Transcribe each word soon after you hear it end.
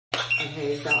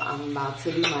Okay, so I'm about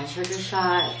to do my trigger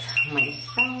shot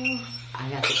myself. I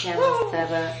got the camera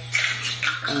set up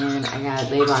and I got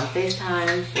Babe on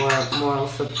FaceTime for moral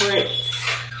support.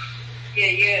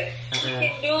 Yeah. You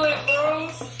can do it,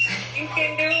 Bruce. You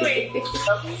can do it.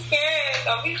 Don't be scared.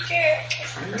 Don't be scared.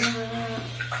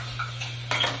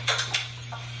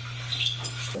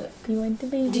 You want the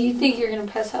baby? Do you think you're gonna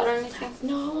pass out or anything?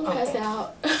 No, I won't pass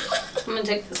out. I'm gonna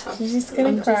take this off. She's just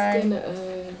gonna cry.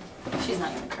 She's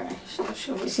not gonna cry.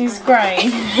 She's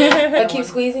crying. I keep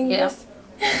squeezing. Yes.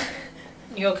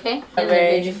 You okay?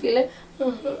 Okay. Did you feel it?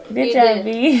 Good job,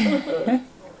 B.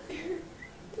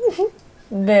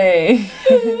 Babe.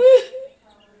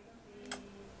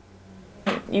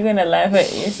 You're gonna laugh at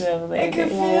yourself later. I can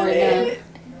feel it.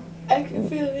 I can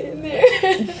feel it in there.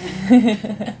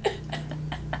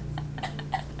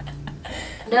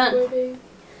 Done.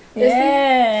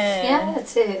 Yeah. Yeah,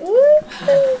 that's it.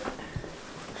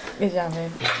 Good job,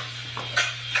 babe.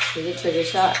 Is it trigger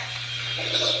shot?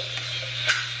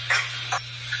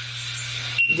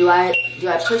 Do I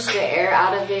push the air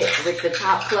out of it with the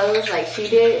top closed like she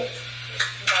did?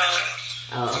 No.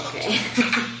 Oh, okay.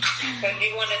 Because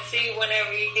you want to see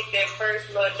whenever you get that first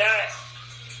little dot.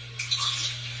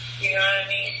 You know what I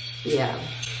mean? Yeah.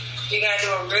 You got to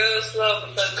do it real slow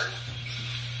because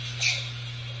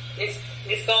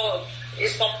it's gonna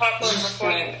pop up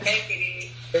before you make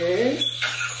it.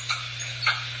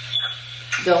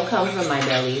 Don't come from my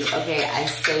belly. Okay, I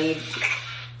saved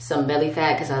some belly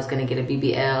fat because I was gonna get a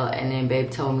BBL, and then Babe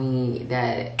told me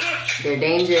that they're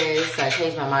dangerous, so I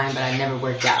changed my mind, but I never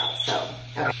worked out. So,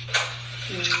 okay.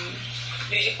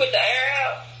 Did you put the air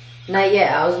out? Not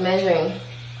yet. I was measuring.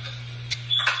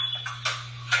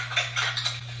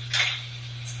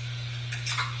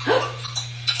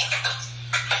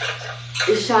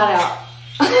 It shot out.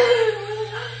 I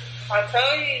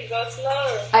told you, go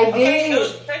slow. I Okay, did.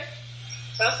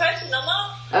 don't touch it no more.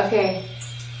 Okay.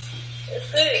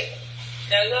 It's good.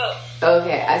 Now go.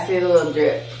 Okay, I see the little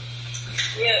drip.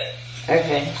 Yeah.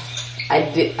 Okay. I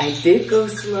did go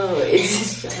slow. It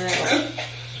just shot out.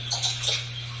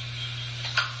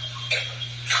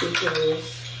 Because,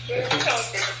 You're going to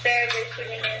stab it in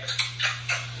there.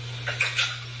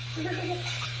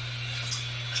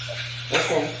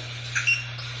 okay.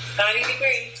 90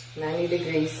 degrees. 90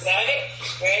 degrees. Got it?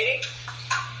 Ready?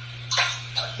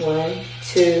 1,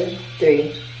 2,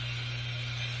 3.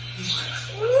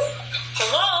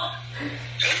 Come on.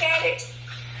 You got it.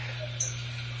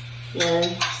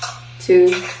 1, 2,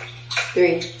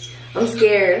 3. I'm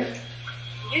scared.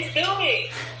 Just do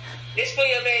it. This for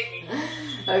your baby.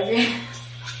 Okay.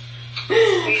 For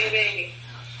your baby.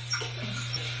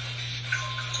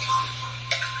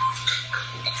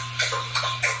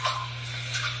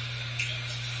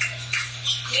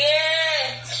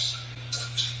 Yeah.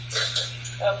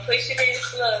 Push it in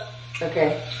slow.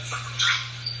 Okay.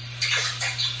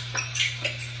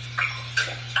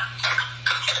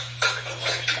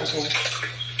 Okay.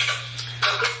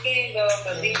 Let the skin go,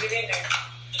 but leave it in there.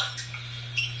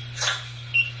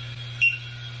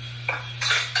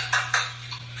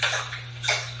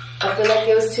 I feel like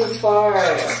it was too far.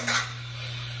 It's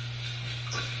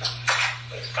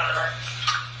fine.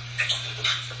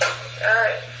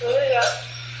 Alright, pull it up.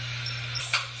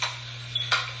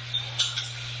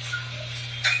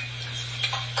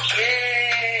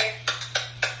 Yeah.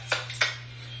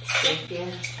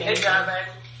 Good job, man.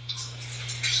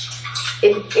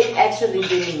 It actually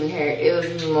didn't even hurt. It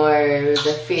was more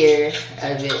the fear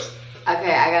of it.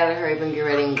 Okay, I gotta hurry up and get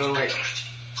ready and go work.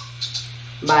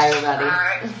 Bye, everybody.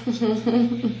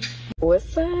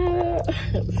 What's up?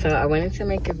 So I wanted to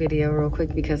make a video real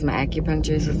quick because my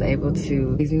acupuncturist was able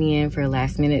to squeeze me in for a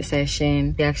last minute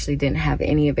session. They actually didn't have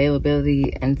any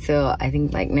availability until I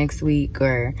think like next week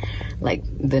or like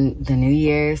the new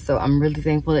year. So I'm really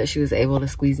thankful that she was able to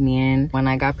squeeze me in. When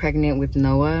I got pregnant with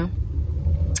Noah,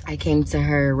 I came to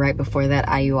her right before that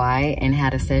IUI and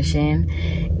had a session,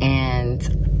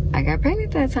 and I got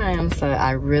pregnant that time, so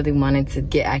I really wanted to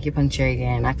get acupuncture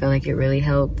again. I feel like it really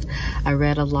helped. I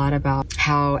read a lot about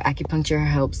how acupuncture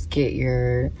helps get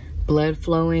your blood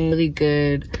flowing, really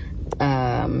good,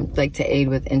 like to aid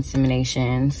with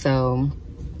insemination. So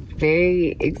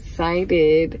very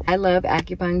excited. I love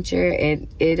acupuncture.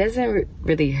 It doesn't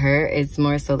really hurt. It's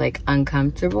more so like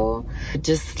uncomfortable,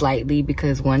 just slightly,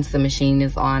 because once the machine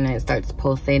is on and it starts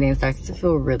pulsating, it starts to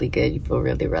feel really good. You feel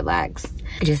really relaxed.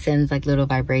 It just sends like little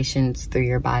vibrations through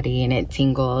your body and it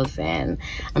tingles, and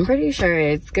I'm pretty sure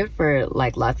it's good for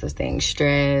like lots of things.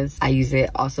 Stress. I use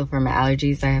it also for my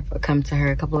allergies. I have come to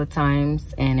her a couple of times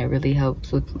and it really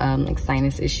helps with like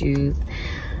sinus issues.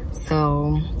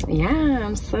 So yeah,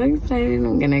 I'm so excited.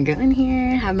 I'm gonna go in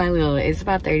here, have my little, it's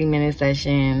about 30-minute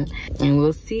session, and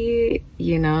we'll see,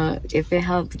 you know, if it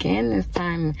helps again this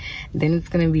time. Then it's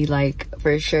gonna be like,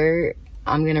 for sure,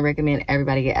 I'm gonna recommend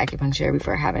everybody get acupuncture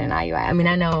before having an IUI. I mean,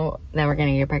 I know that we're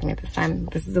gonna get pregnant this time.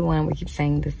 This is the one, we keep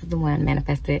saying this is the one,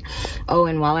 manifest it. Oh,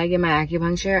 and while I get my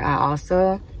acupuncture, I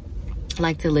also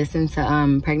like to listen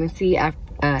to pregnancy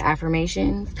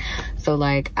affirmations. So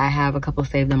like, I have a couple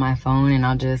saved on my phone, and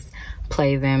I'll just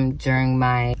play them during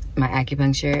my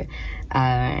acupuncture,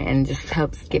 and just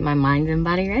helps get my mind and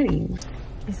body ready.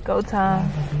 It's go time.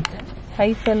 How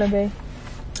you feeling, babe?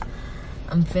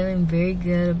 I'm feeling very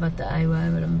good about the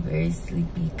IUI, but I'm very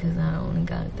sleepy because I only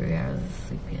got 3 hours of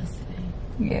sleep yesterday.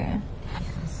 Yeah.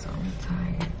 Yeah, so I'm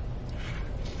tired.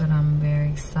 But I'm very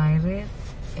excited,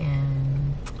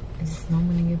 and I just know I'm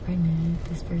gonna get pregnant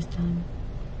this first time.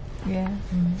 Yeah.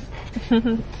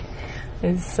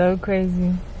 It's so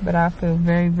crazy, but I feel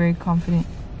very, very confident.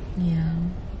 Yeah.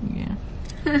 Yeah.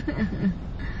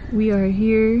 We are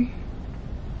here.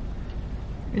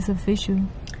 It's official.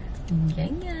 Yeah.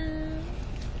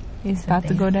 It's about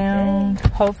to go down.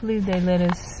 Hopefully they let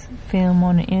us film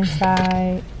on the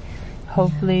inside.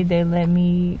 Hopefully they let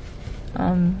me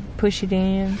push it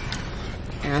in.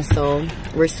 And so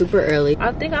we're super early.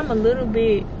 I think I'm a little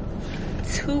bit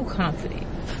too confident.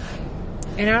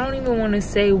 And I don't even want to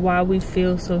say why we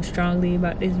feel so strongly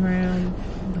about this round,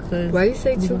 because Why you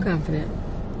say too confident?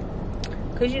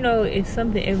 because, you know, if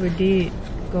something ever did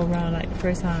go wrong, like the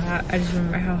first time, I just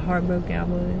remember how heartbroken I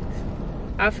was.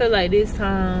 I feel like this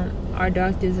time our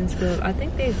doctors and stuff, I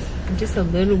think they're just a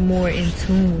little more in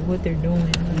tune with what they're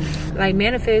doing. Like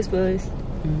manifest was.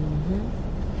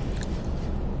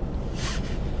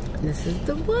 This is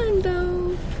the one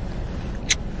though.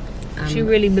 She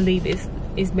really believed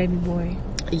it's baby boy.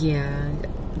 Yeah.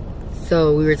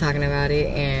 So we were talking about it,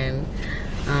 and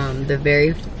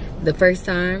the first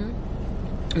time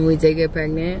when we did get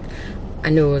pregnant, I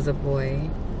knew it was a boy,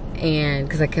 and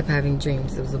because I kept having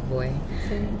dreams it was a boy.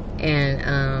 And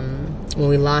when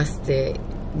we lost it,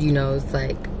 you know, it's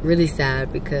like really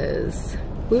sad because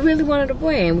we really wanted a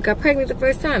boy, and we got pregnant the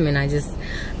first time, and I just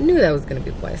knew that was gonna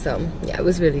be a boy. So yeah, it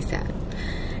was really sad.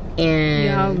 And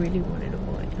y'all really wanted a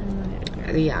boy.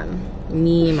 Yeah,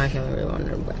 me and my family really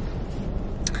wanted a boy.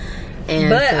 And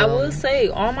but so, I will say,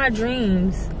 all my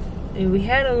dreams, we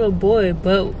had a little boy,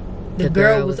 but the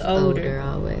girl was older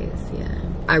always. Yeah,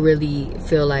 I really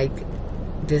feel like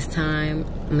this time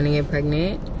I'm gonna get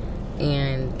pregnant,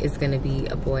 and it's gonna be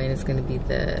a boy, and it's gonna be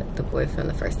the boy from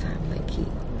the first time. Like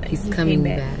he's coming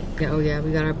back. Oh yeah,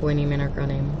 we got our boy name and our girl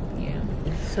name. Yeah.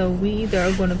 So we either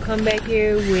are gonna come back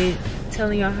here with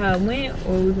telling y'all how it went,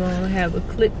 or we're gonna have a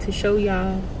clip to show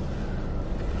y'all,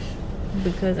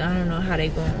 because I don't know how they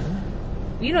going.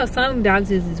 You know, some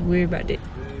doctors is weird about that.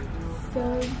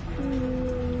 So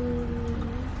cute.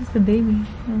 It's the baby.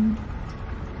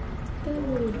 The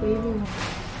little baby.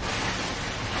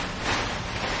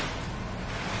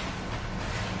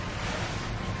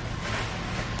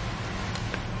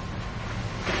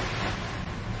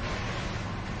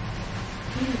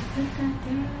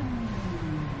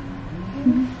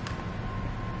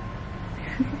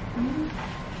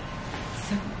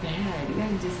 So bad. You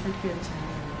gotta just suck your child.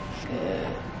 Good.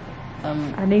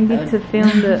 I didn't get to film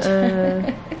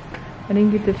the I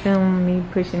didn't get to film me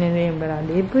pushing it in, but I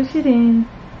did push it in.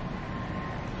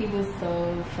 He was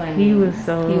so funny. He was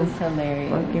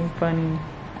hilarious. Fucking funny.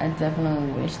 I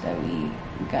definitely wish that we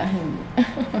got him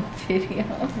on video.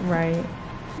 Right.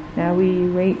 Now we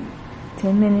wait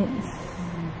 10 minutes.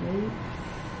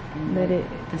 And let it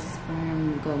the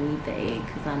sperm go meet the egg,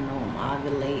 because I know I'm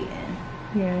ovulating.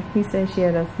 Yeah, he said she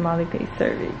had a smiley face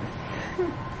cervix.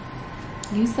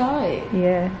 You saw it.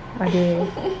 Yeah, I did.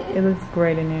 It looks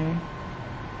great in there.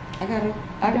 I got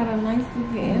a nice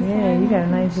looking inside. Yeah, you got a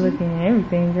nice looking and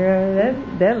everything, girl.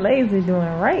 That laser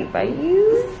doing right by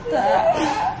you.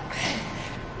 Stop.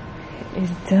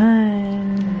 It's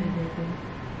done.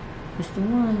 It's the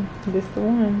one. This the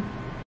one.